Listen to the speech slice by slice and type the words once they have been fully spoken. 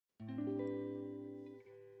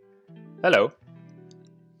Hello.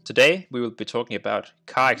 Today we will be talking about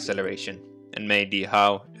car acceleration and mainly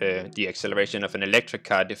how the acceleration of an electric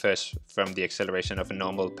car differs from the acceleration of a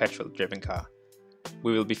normal petrol-driven car.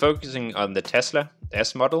 We will be focusing on the Tesla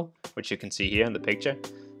S model, which you can see here in the picture,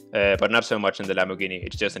 but not so much on the Lamborghini.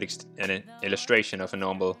 It's just an illustration of a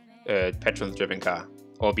normal petrol-driven car,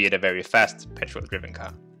 albeit a very fast petrol-driven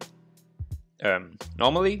car.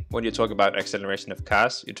 Normally, when you talk about acceleration of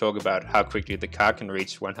cars, you talk about how quickly the car can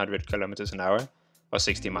reach 100 kilometers an hour or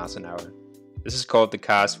 60 miles an hour. This is called the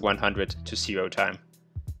car's 100 to 0 time.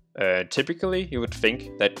 Typically, you would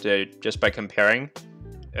think that just by comparing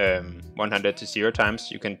 100 to 0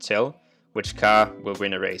 times, you can tell which car will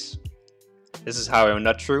win a race. This is however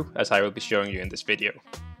not true, as I will be showing you in this video.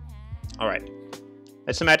 Alright,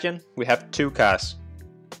 let's imagine we have two cars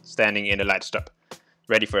standing in a light stop,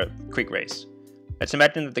 ready for a quick race. Let's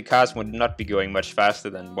imagine that the cars would not be going much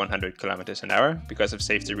faster than 100 kilometers an hour because of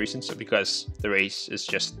safety reasons or because the race is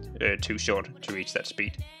just too short to reach that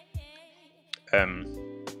speed.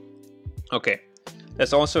 Okay,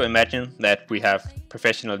 let's also imagine that we have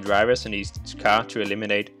professional drivers in each car to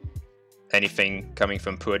eliminate anything coming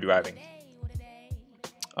from poor driving.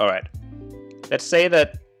 Alright, let's say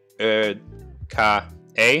that car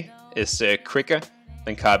A is quicker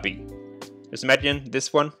than car B. Let's imagine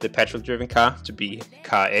this one, the petrol-driven car, to be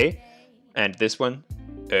car A, and this one,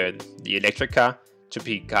 the electric car, to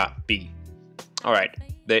be car B. Alright,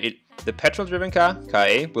 the petrol-driven car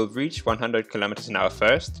A, will reach 100 kilometers an hour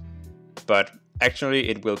first, but actually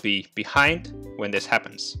it will be behind when this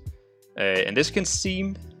happens. And this can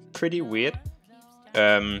seem pretty weird,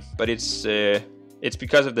 but it's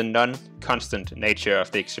because of the non-constant nature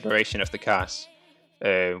of the acceleration of the cars,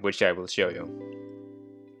 which I will show you.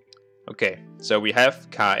 Okay, so we have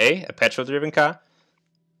car A, a petrol-driven car,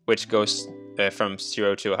 which goes from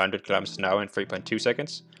 0 to 100 kilometers an hour in 3.2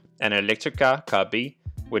 seconds, and an electric car B,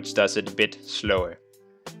 which does it a bit slower.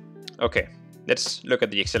 Okay, let's look at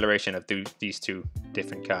the acceleration of these two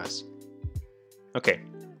different cars. Okay,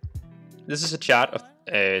 this is a chart of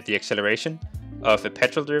the acceleration of a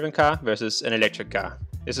petrol-driven car versus an electric car.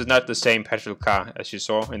 This is not the same petrol car as you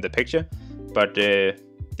saw in the picture, but the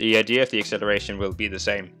idea of the acceleration will be the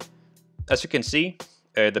same. As you can see,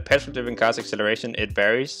 the petrol-driven car's acceleration, it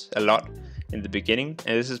varies a lot in the beginning,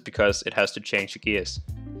 and this is because it has to change gears.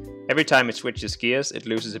 Every time it switches gears, it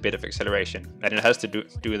loses a bit of acceleration, and it has to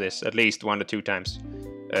do this at least 1 or 2 times,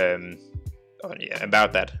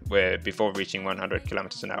 about that, before reaching 100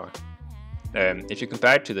 kilometers an hour. If you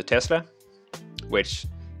compare it to the Tesla, which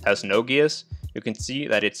has no gears, you can see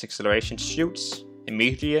that its acceleration shoots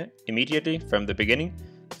immediately from the beginning,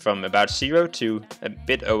 from about 0 to a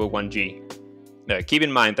bit over 1g. Keep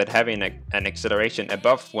in mind that having an acceleration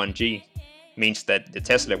above 1g means that the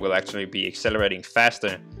Tesla will actually be accelerating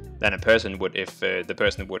faster than a person would if the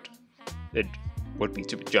person would be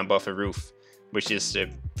to jump off a roof, which is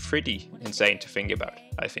pretty insane to think about,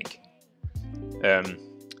 I think.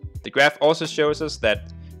 The graph also shows us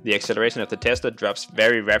that the acceleration of the Tesla drops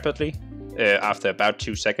very rapidly after about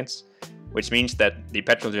 2 seconds, which means that the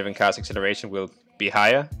petrol-driven car's acceleration will be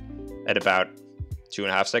higher at about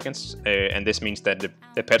 2.5 seconds, and this means that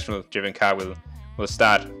the petrol-driven car will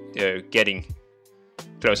start getting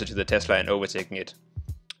closer to the Tesla and overtaking it.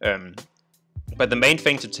 But the main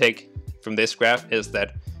thing to take from this graph is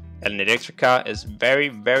that an electric car is very,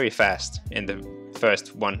 very fast in the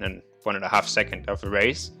first 1.5 seconds of a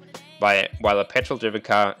race, while a petrol-driven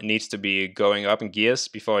car needs to be going up in gears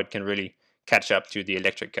before it can really catch up to the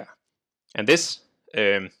electric car. And this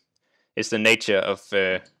is the nature of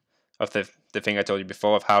the thing I told you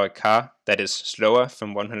before, of how a car that is slower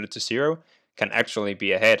from 100 to 0 can actually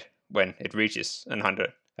be ahead when it reaches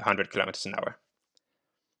 100 kilometers an hour.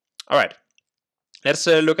 Alright, let's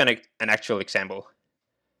look at an actual example.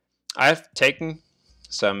 I've taken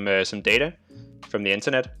some data from the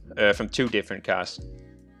internet from 2 different cars.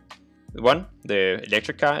 One, the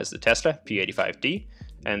electric car, is the Tesla P85D,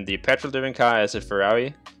 and the petrol-driven car is a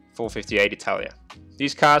Ferrari 458 Italia.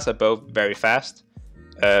 These cars are both very fast,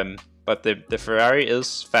 but the Ferrari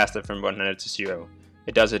is faster from 100 to 0.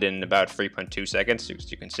 It does it in about 3.2 seconds,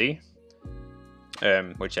 as you can see,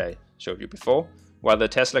 which I showed you before, while the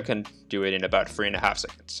Tesla can do it in about 3.5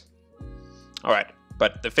 seconds. Alright,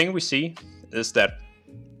 but the thing we see is that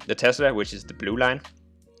the Tesla, which is the blue line,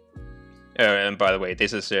 and by the way,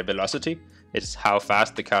 this is velocity, it's how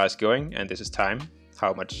fast the car is going, and this is time,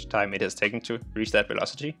 how much time it has taken to reach that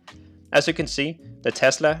velocity. As you can see, the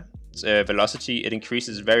Tesla velocity, it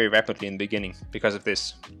increases very rapidly in the beginning because of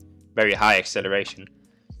this very high acceleration.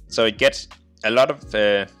 So it gets a lot of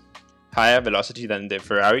higher velocity than the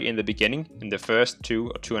Ferrari in the beginning, in the first 2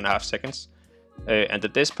 or 2.5 seconds. And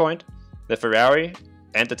at this point, the Ferrari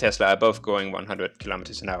and the Tesla are both going 100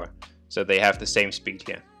 kilometers an hour. So they have the same speed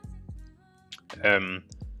here.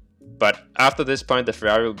 But after this point, the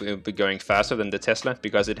Ferrari will be going faster than the Tesla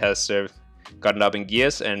because it has gotten up in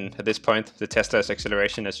gears, and at this point, the Tesla's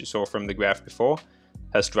acceleration, as you saw from the graph before,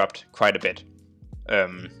 has dropped quite a bit.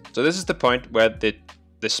 So this is the point where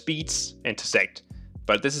the speeds intersect.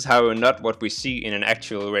 But this is, however, not what we see in an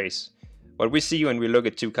actual race. What we see when we look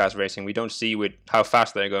at two cars racing, we don't see with how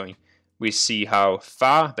fast they're going. We see how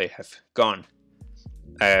far they have gone.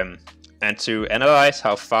 And to analyze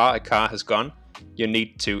how far a car has gone, you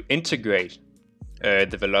need to integrate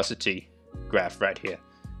the velocity graph right here.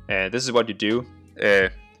 This is what you do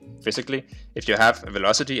physically. If you have a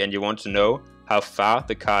velocity and you want to know how far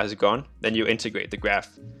the car has gone, then you integrate the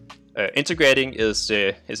graph. Integrating is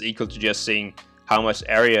equal to just seeing how much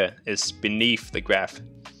area is beneath the graph.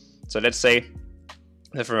 So let's say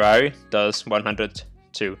the Ferrari does 100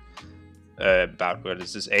 to about, what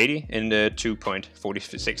is this, 80 in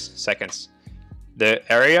 2.46 seconds. The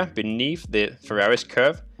area beneath the Ferrari's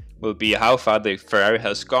curve will be how far the Ferrari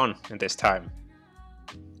has gone in this time.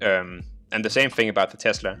 And the same thing about the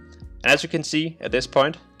Tesla. And as you can see at this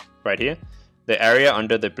point, right here, the area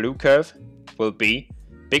under the blue curve will be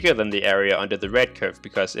bigger than the area under the red curve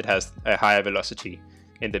because it has a higher velocity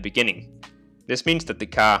in the beginning. This means that the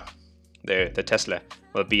car, the Tesla,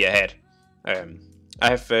 will be ahead. I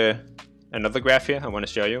have another graph here I want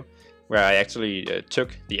to show you, where I actually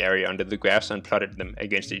took the area under the graphs and plotted them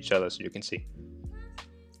against each other so you can see.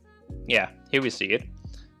 Yeah, here we see it.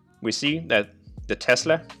 We see that the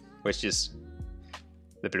Tesla, which is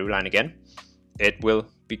the blue line again, it will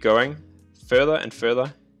be going further and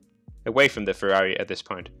further away from the Ferrari at this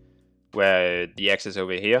point, where the axis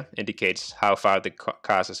over here indicates how far the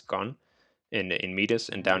car has gone in meters,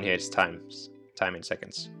 and down here it's time in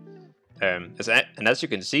seconds. And as you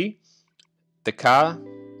can see, the car,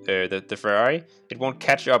 the Ferrari, it won't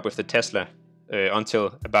catch up with the Tesla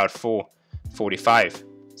until about 4:45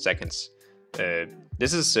 seconds.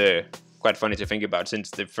 This is quite funny to think about, since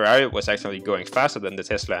the Ferrari was actually going faster than the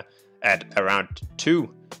Tesla at around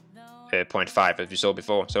 2.5 as we saw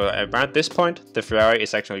before. So around this point, the Ferrari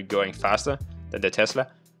is actually going faster than the Tesla,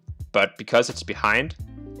 but because it's behind,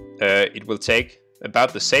 it will take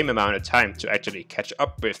about the same amount of time to actually catch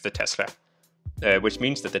up with the Tesla, which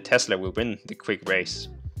means that the Tesla will win the quick race.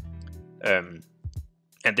 And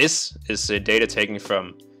this is data taken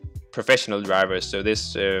from professional drivers, so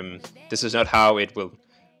this is not how it will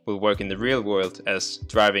work in the real world, as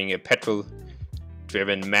driving a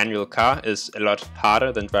petrol-driven manual car is a lot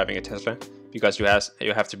harder than driving a Tesla, because you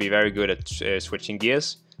have to be very good at switching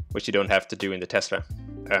gears, which you don't have to do in the Tesla.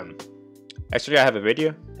 Actually, I have a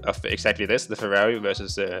video of exactly this, the Ferrari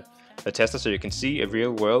versus the Tesla, so you can see a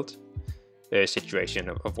real world situation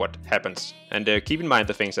of what happens. And keep in mind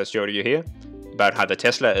the things I showed you here, about how the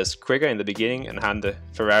Tesla is quicker in the beginning and how the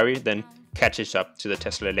Ferrari then catches up to the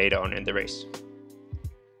Tesla later on in the race.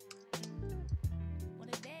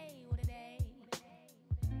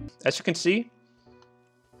 As you can see,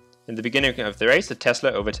 in the beginning of the race, the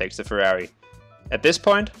Tesla overtakes the Ferrari. At this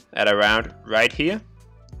point, at around right here,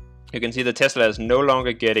 you can see the Tesla is no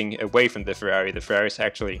longer getting away from the Ferrari. The Ferrari is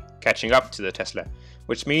actually catching up to the Tesla,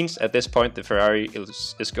 which means at this point the Ferrari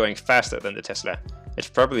is going faster than the Tesla. It's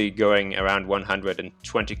probably going around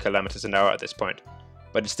 120 kilometers an hour at this point,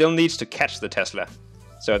 but it still needs to catch the Tesla.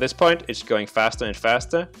 So at this point it's going faster and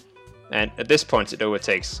faster, and at this point it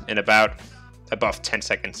overtakes in about above 10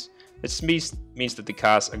 seconds. This means that the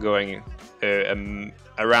cars are going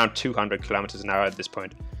around 200 kilometers an hour at this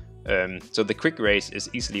point. So the quick race is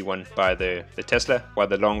easily won by the Tesla, while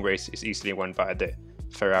the long race is easily won by the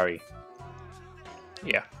Ferrari.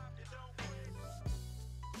 Yeah.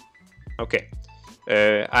 Okay.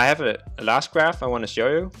 I have a last graph I want to show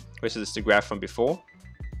you, which is the graph from before,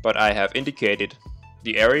 but I have indicated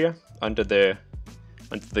the area under the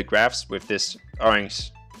graphs with these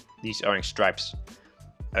orange stripes.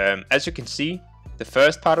 As you can see, the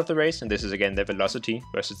first part of the race, and this is again the velocity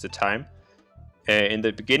versus the time. In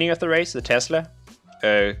the beginning of the race, the Tesla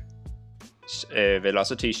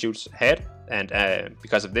velocity shoots ahead, and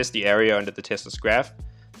because of this, the area under the Tesla's graph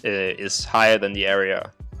is higher than the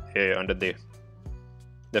area under the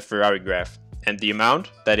Ferrari graph. And the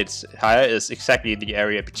amount that it's higher is exactly the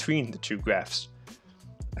area between the two graphs.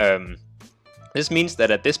 This means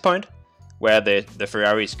that at this point, where the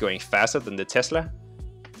Ferrari is going faster than the Tesla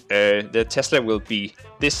will be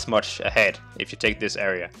this much ahead if you take this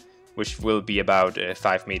area, which will be about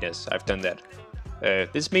 5 meters. I've done that.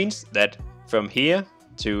 This means that from here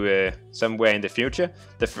to somewhere in the future,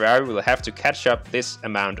 the Ferrari will have to catch up this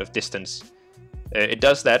amount of distance. It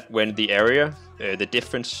does that when the area, the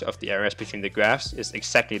difference of the areas between the graphs is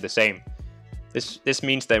exactly the same. This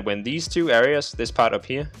means that when these two areas, this part up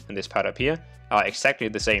here and this part up here, are exactly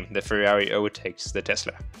the same, the Ferrari overtakes the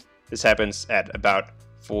Tesla. This happens at about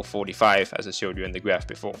 4:45, as I showed you in the graph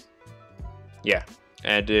before. Yeah,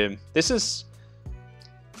 and this is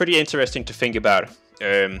pretty interesting to think about,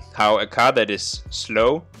 how a car that is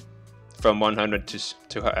slow from 100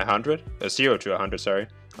 to 100, 0 to 100, sorry,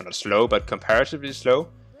 or not slow, but comparatively slow,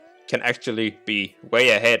 can actually be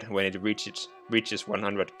way ahead when it reaches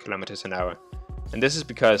 100 kilometers an hour. And this is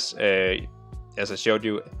because, as I showed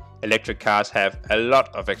you, electric cars have a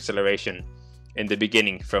lot of acceleration in the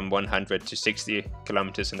beginning from 100 to 60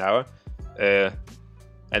 kilometers an hour.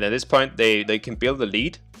 And at this point, they can build the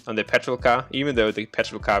lead on the petrol car, even though the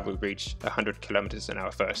petrol car will reach 100 kilometers an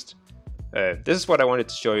hour first. This is what I wanted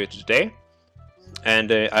to show you today,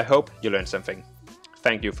 and I hope you learned something.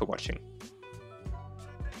 Thank you for watching.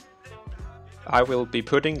 I will be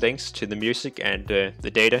putting links to the music and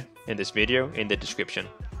the data in this video in the description.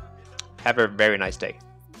 Have a very nice day.